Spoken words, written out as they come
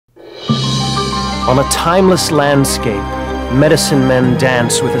On a timeless landscape, medicine men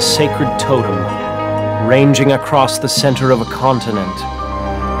dance with a sacred totem, ranging across the center of a continent.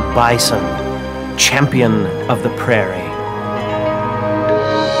 Bison, champion of the prairie.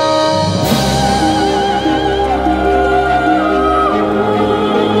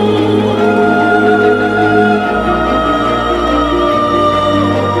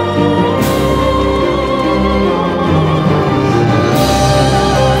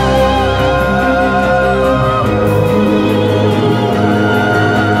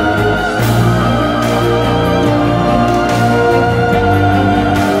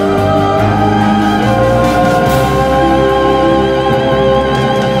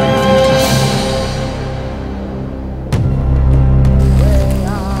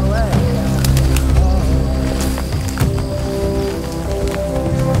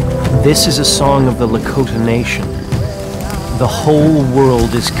 This is a song of the Lakota Nation. The whole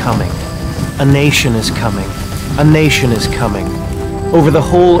world is coming. A nation is coming. A nation is coming. Over the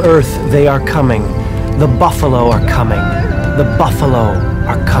whole earth they are coming. The buffalo are coming. The buffalo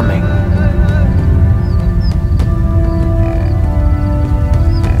are coming.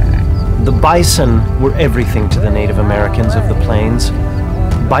 The bison were everything to the Native Americans of the plains.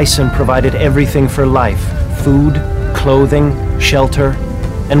 Bison provided everything for life: food, clothing, shelter,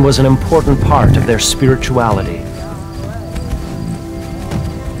 and was an important part of their spirituality.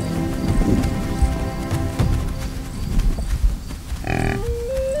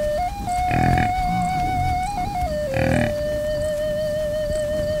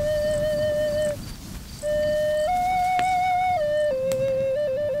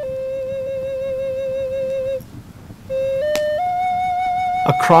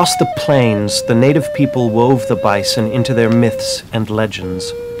 Across the plains, the native people wove the bison into their myths and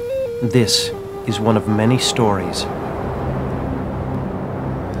legends. This is one of many stories.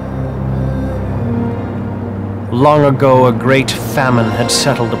 Long ago, a great famine had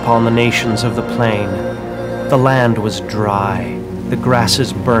settled upon the nations of the plain. The land was dry, the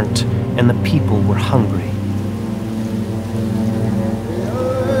grasses burnt, and the people were hungry.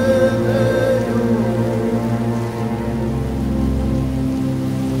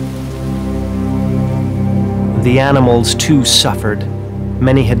 The animals too suffered.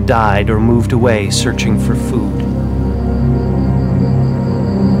 Many had died or moved away searching for food.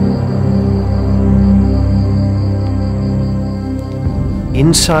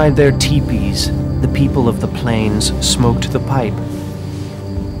 Inside their teepees, the people of the plains smoked the pipe.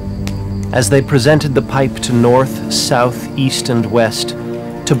 As they presented the pipe to north, south, east, and west,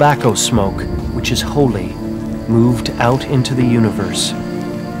 tobacco smoke, which is holy, moved out into the universe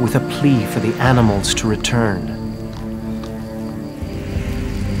with a plea for the animals to return.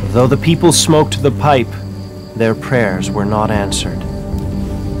 Though the people smoked the pipe, their prayers were not answered.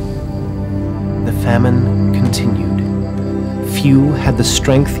 The famine continued. Few had the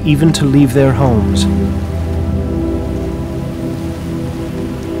strength even to leave their homes.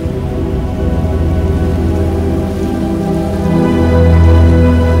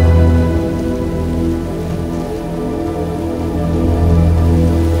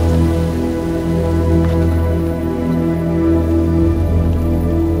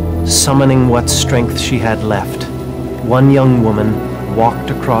 Summoning what strength she had left, one young woman walked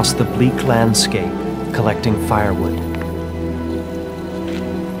across the bleak landscape, collecting firewood.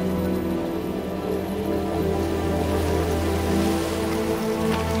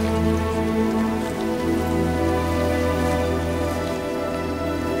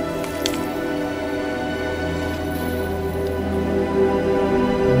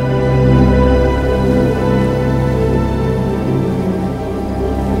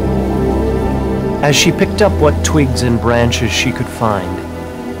 As she picked up what twigs and branches she could find,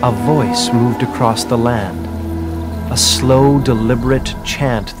 a voice moved across the land, a slow, deliberate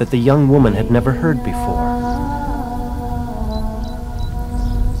chant that the young woman had never heard before.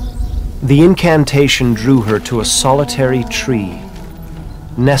 The incantation drew her to a solitary tree.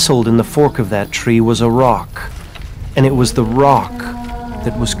 Nestled in the fork of that tree was a rock, and it was the rock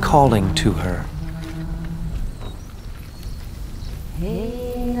that was calling to her.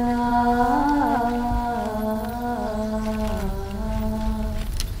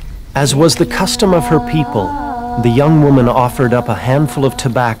 As was the custom of her people, the young woman offered up a handful of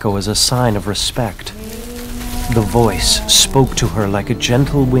tobacco as a sign of respect. The voice spoke to her like a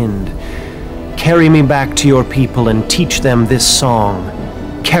gentle wind. "Carry me back to your people and teach them this song.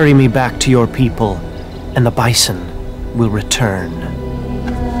 Carry me back to your people, and the bison will return."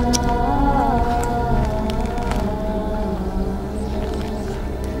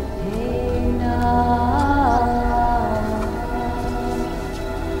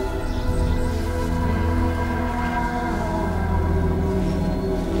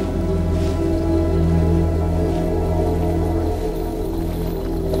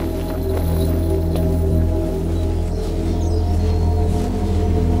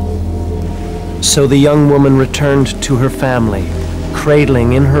 So the young woman returned to her family,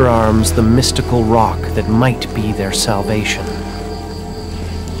 cradling in her arms the mystical rock that might be their salvation.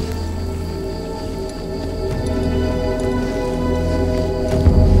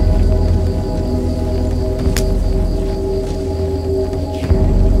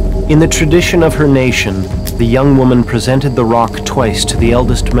 In the tradition of her nation, the young woman presented the rock twice to the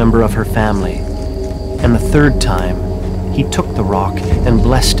eldest member of her family, and the third time, he took the rock and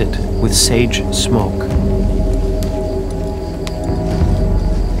blessed it with sage smoke.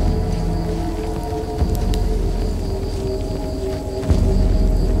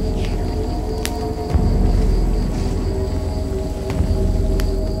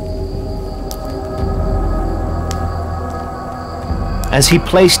 As he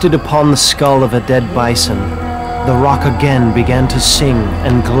placed it upon the skull of a dead bison, the rock again began to sing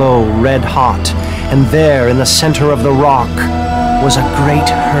and glow red hot, and there in the center of the rock was a great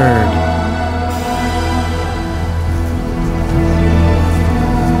herd.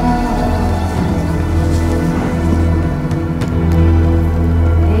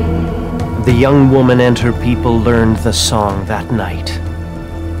 The young woman and her people learned the song that night.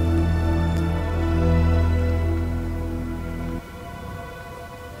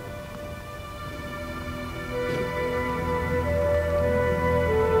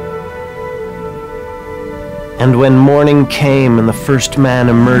 And when morning came and the first man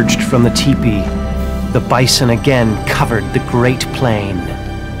emerged from the teepee, the bison again covered the great plain.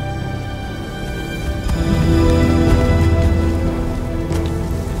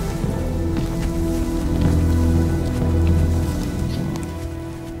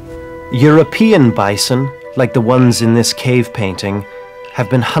 European bison, like the ones in this cave painting, have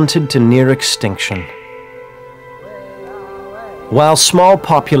been hunted to near extinction. While small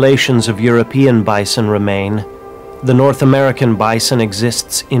populations of European bison remain, the North American bison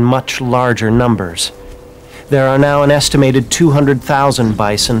exists in much larger numbers. There are now an estimated 200,000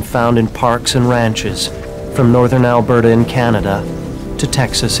 bison found in parks and ranches, from northern Alberta in Canada to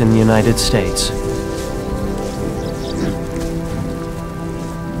Texas in the United States.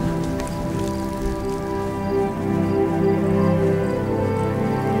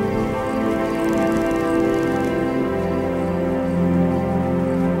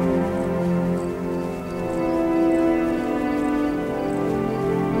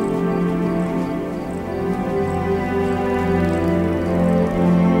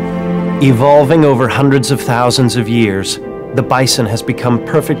 Evolving over hundreds of thousands of years, the bison has become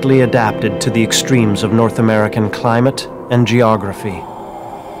perfectly adapted to the extremes of North American climate and geography.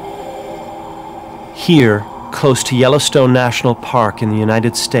 Here, close to Yellowstone National Park in the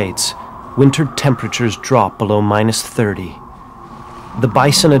United States, winter temperatures drop below -30. The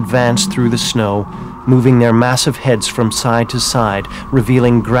bison advance through the snow, moving their massive heads from side to side,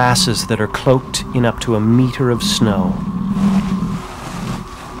 revealing grasses that are cloaked in up to a meter of snow.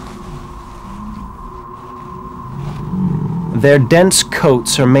 Their dense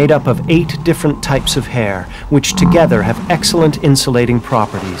coats are made up of 8 different types of hair, which together have excellent insulating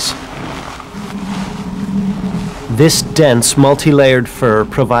properties. This dense, multi-layered fur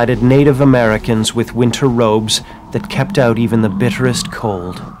provided Native Americans with winter robes that kept out even the bitterest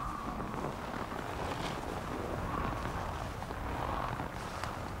cold.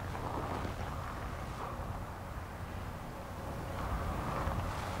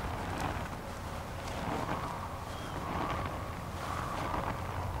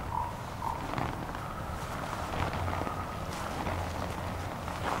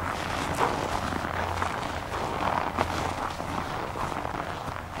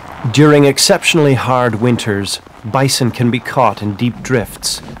 During exceptionally hard winters, bison can be caught in deep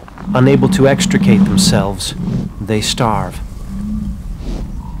drifts. Unable to extricate themselves, they starve.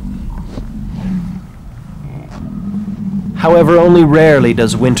 However, only rarely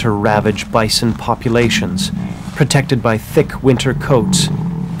does winter ravage bison populations. Protected by thick winter coats,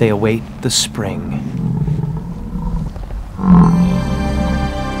 they await the spring.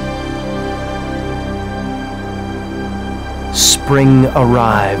 Spring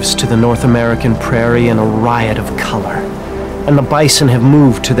arrives to the North American prairie in a riot of color, and the bison have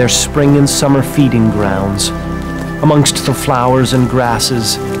moved to their spring and summer feeding grounds. Amongst the flowers and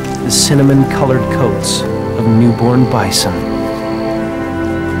grasses, the cinnamon-colored coats of newborn bison.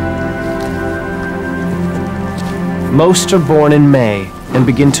 Most are born in May and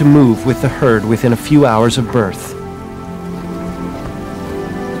begin to move with the herd within a few hours of birth.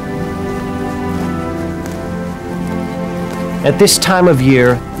 At this time of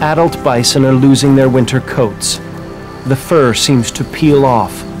year, adult bison are losing their winter coats. The fur seems to peel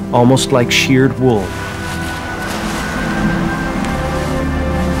off, almost like sheared wool.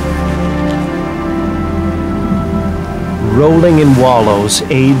 Rolling in wallows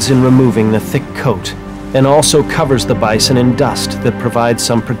aids in removing the thick coat and also covers the bison in dust that provides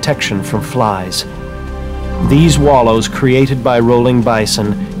some protection from flies. These wallows created by rolling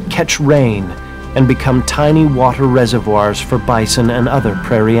bison catch rain and become tiny water reservoirs for bison and other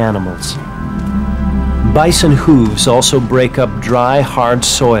prairie animals. Bison hooves also break up dry, hard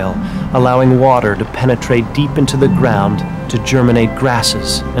soil, allowing water to penetrate deep into the ground to germinate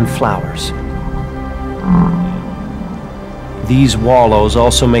grasses and flowers. These wallows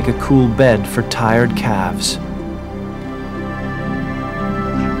also make a cool bed for tired calves.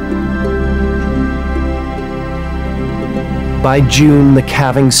 By June, the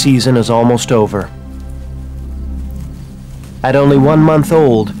calving season is almost over. At only 1 month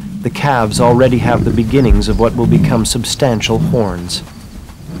old, the calves already have the beginnings of what will become substantial horns.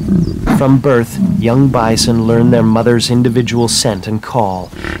 From birth, young bison learn their mother's individual scent and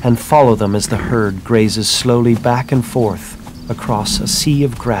call, and follow them as the herd grazes slowly back and forth across a sea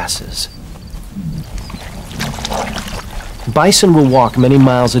of grasses. Bison will walk many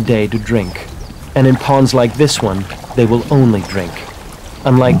miles a day to drink, and in ponds like this one, they will only drink.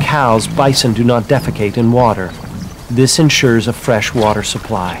 Unlike cows, bison do not defecate in water. This ensures a fresh water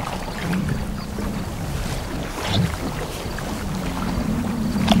supply.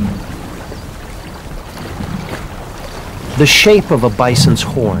 The shape of a bison's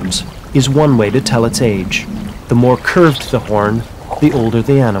horns is one way to tell its age. The more curved the horn, the older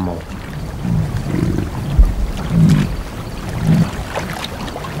the animal.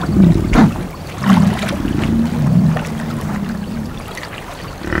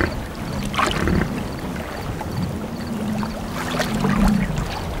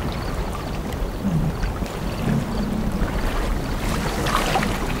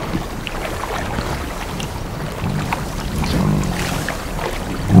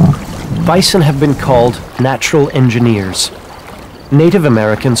 Bison have been called natural engineers. Native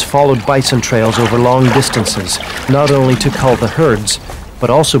Americans followed bison trails over long distances, not only to cull the herds, but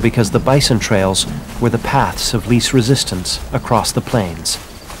also because the bison trails were the paths of least resistance across the plains.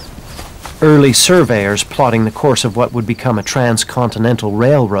 Early surveyors plotting the course of what would become a transcontinental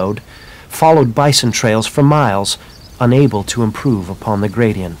railroad followed bison trails for miles, unable to improve upon the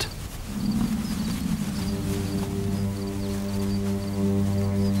gradient.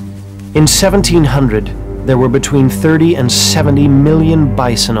 In 1700, there were between 30 and 70 million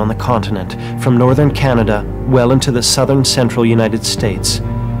bison on the continent, from northern Canada well into the southern central United States.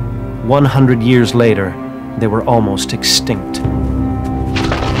 100 years later, they were almost extinct.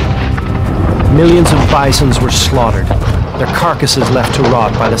 Millions of bisons were slaughtered, their carcasses left to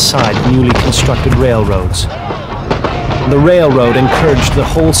rot by the side of newly constructed railroads. The railroad encouraged the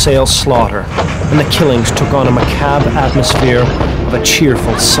wholesale slaughter, and the killings took on a macabre atmosphere of a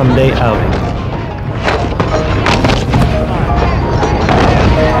cheerful Sunday outing.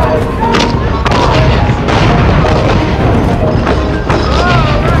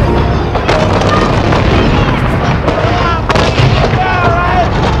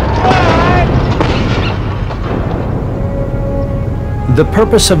 The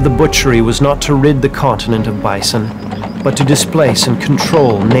purpose of the butchery was not to rid the continent of bison, but to displace and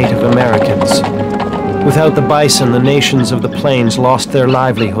control Native Americans. Without the bison, the nations of the plains lost their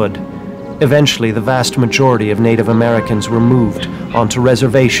livelihood. Eventually, the vast majority of Native Americans were moved onto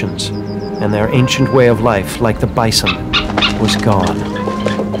reservations, and their ancient way of life, like the bison, was gone.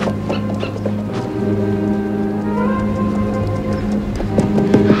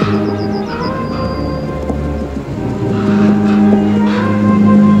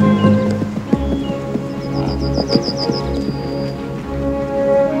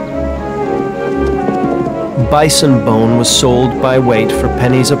 Bison bone was sold by weight for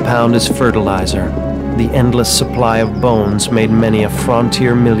pennies a pound as fertilizer. The endless supply of bones made many a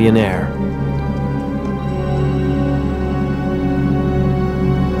frontier millionaire.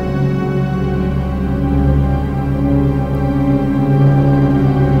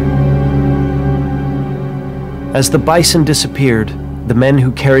 As the bison disappeared, the men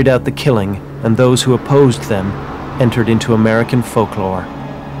who carried out the killing and those who opposed them entered into American folklore.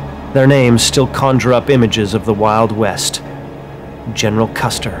 Their names still conjure up images of the Wild West. General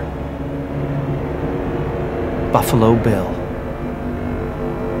Custer, Buffalo Bill,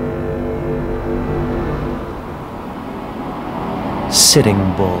 Sitting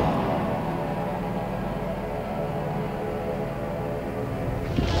Bull.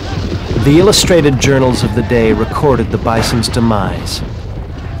 The illustrated journals of the day recorded the bison's demise.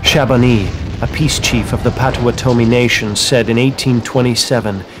 Chabonnier, a peace chief of the Potawatomi Nation, said in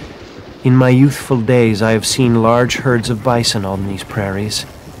 1827, "In my youthful days I have seen large herds of bison on these prairies,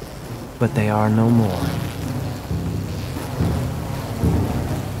 but they are no more."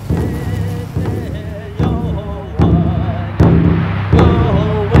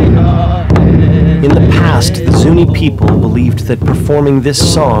 Zuni people believed that performing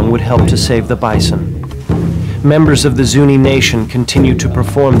this song would help to save the bison. Members of the Zuni nation continue to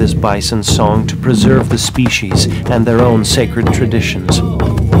perform this bison song to preserve the species and their own sacred traditions.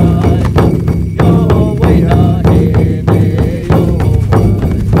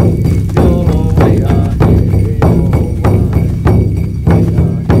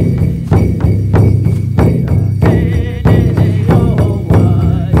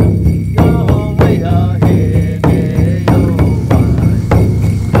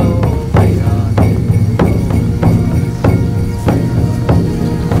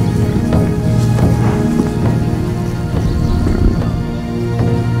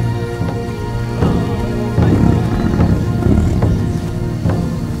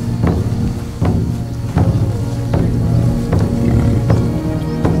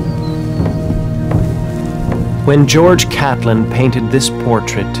 When George Catlin painted this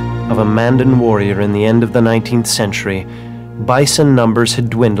portrait of a Mandan warrior in the end of the 19th century, bison numbers had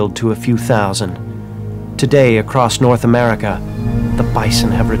dwindled to a few thousand. Today, across North America, the bison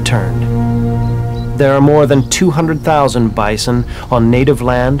have returned. There are more than 200,000 bison on native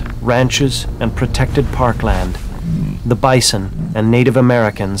land, ranches, and protected parkland. The bison and Native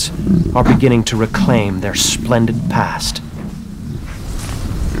Americans are beginning to reclaim their splendid past.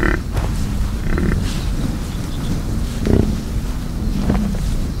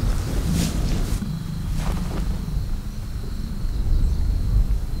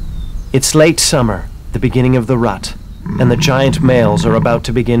 It's late summer, the beginning of the rut, and the giant males are about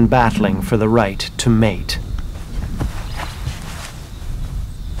to begin battling for the right to mate.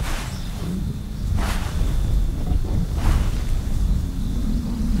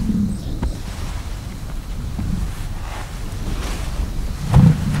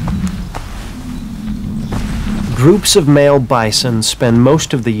 Groups of male bison spend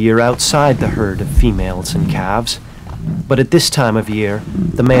most of the year outside the herd of females and calves. But at this time of year,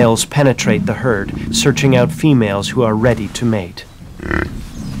 the males penetrate the herd, searching out females who are ready to mate.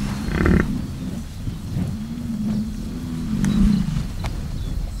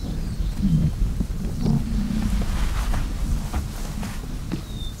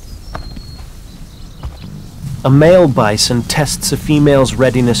 A male bison tests a female's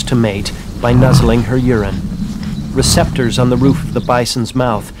readiness to mate by nuzzling her urine. Receptors on the roof of the bison's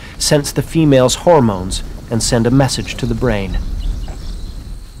mouth sense the female's hormones and send a message to the brain.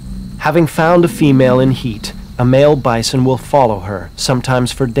 Having found a female in heat, a male bison will follow her,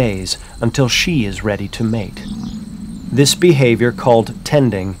 sometimes for days, until she is ready to mate. This behavior, called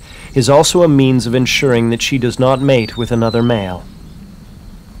tending, is also a means of ensuring that she does not mate with another male.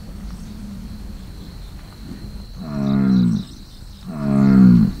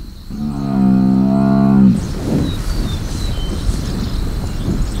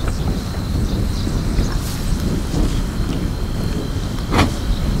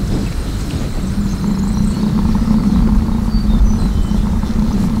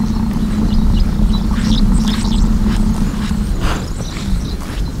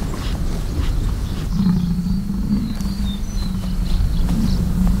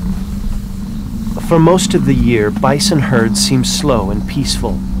 For most of the year, bison herds seem slow and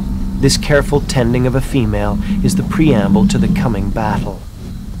peaceful. This careful tending of a female is the preamble to the coming battle.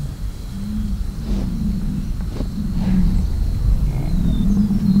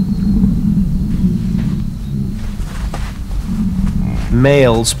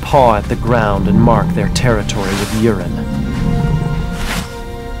 Males paw at the ground and mark their territory with urine.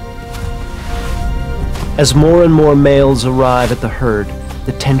 As more and more males arrive at the herd,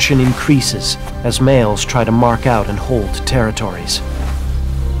 the tension increases as males try to mark out and hold territories.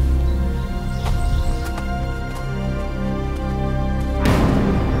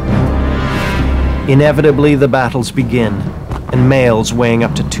 Inevitably, the battles begin, and males weighing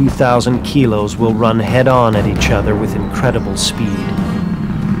up to 2,000 kilos will run head-on at each other with incredible speed.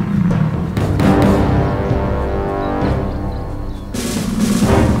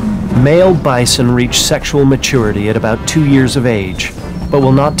 Male bison reach sexual maturity at about 2 years of age, but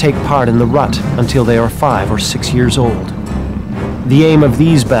will not take part in the rut until they are 5 or 6 years old. The aim of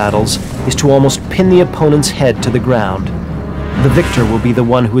these battles is to almost pin the opponent's head to the ground. The victor will be the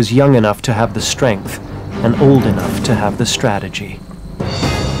one who is young enough to have the strength and old enough to have the strategy.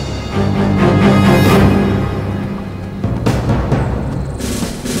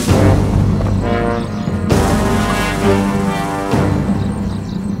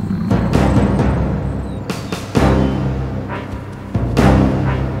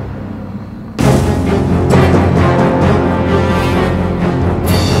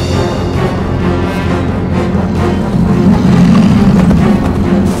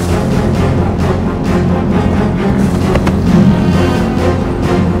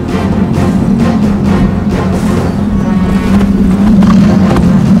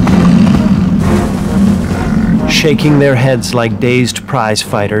 Shaking their heads like dazed prize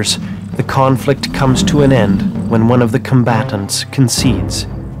fighters, the conflict comes to an end when one of the combatants concedes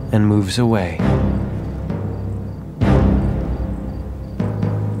and moves away.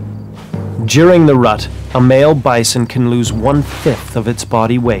 During the rut, a male bison can lose 1/5 of its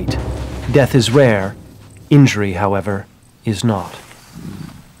body weight. Death is rare. Injury, however, is not.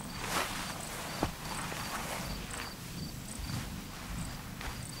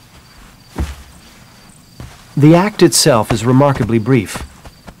 The act itself is remarkably brief.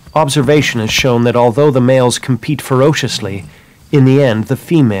 Observation has shown that although the males compete ferociously, in the end the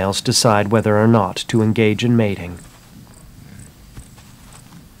females decide whether or not to engage in mating.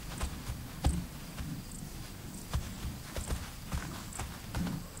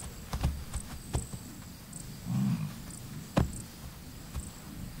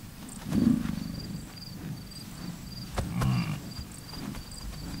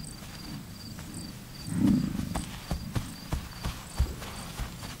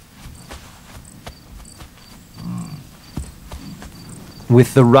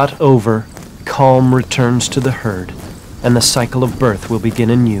 With the rut over, calm returns to the herd, and the cycle of birth will begin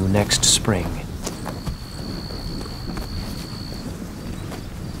anew next spring.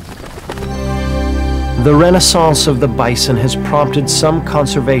 The renaissance of the bison has prompted some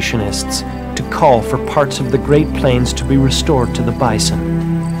conservationists to call for parts of the Great Plains to be restored to the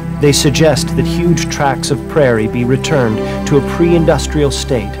bison. They suggest that huge tracts of prairie be returned to a pre-industrial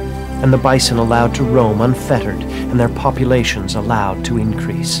state, and the bison allowed to roam unfettered, and their populations allowed to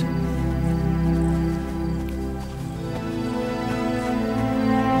increase.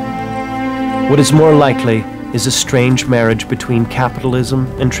 What is more likely is a strange marriage between capitalism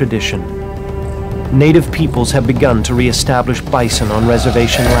and tradition. Native peoples have begun to re-establish bison on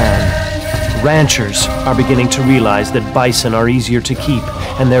reservation land. Ranchers are beginning to realize that bison are easier to keep,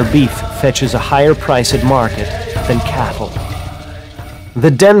 and their beef fetches a higher price at market than cattle. The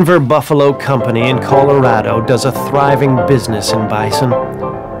Denver Buffalo Company in Colorado does a thriving business in bison.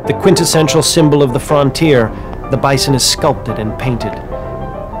 The quintessential symbol of the frontier, the bison is sculpted and painted,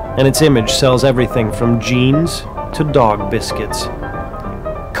 and its image sells everything from jeans to dog biscuits.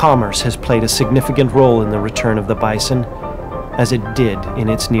 Commerce has played a significant role in the return of the bison, as it did in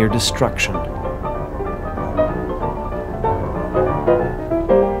its near destruction.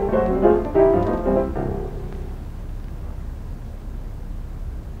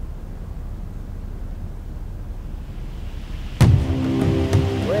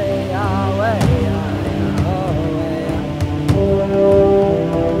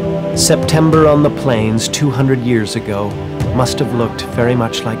 September on the plains 200 years ago must have looked very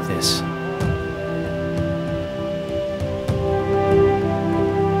much like this.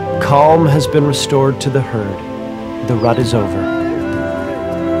 Calm has been restored to the herd. The rut is over.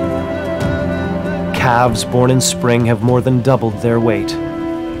 Calves born in spring have more than doubled their weight.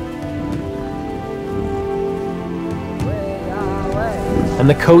 And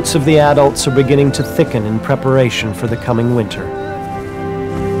the coats of the adults are beginning to thicken in preparation for the coming winter.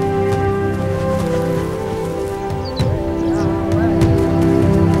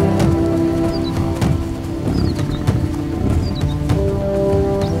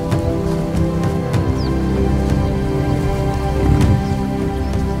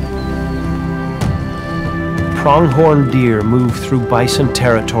 Pronghorn deer move through bison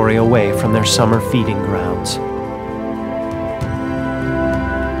territory away from their summer feeding grounds.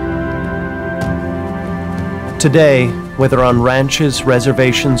 Today, whether on ranches,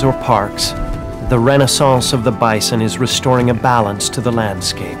 reservations, or parks, the renaissance of the bison is restoring a balance to the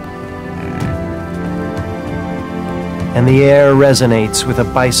landscape. And the air resonates with a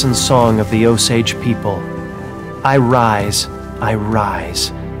bison song of the Osage people. I rise, I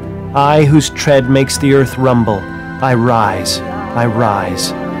rise. I whose tread makes the earth rumble, I rise, I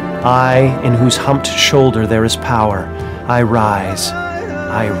rise. I in whose humped shoulder there is power, I rise,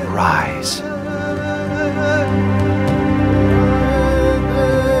 I rise.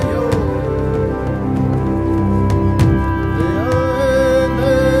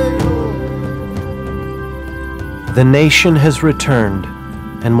 The nation has returned,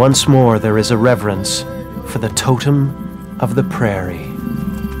 and once more there is a reverence for the totem of the prairie.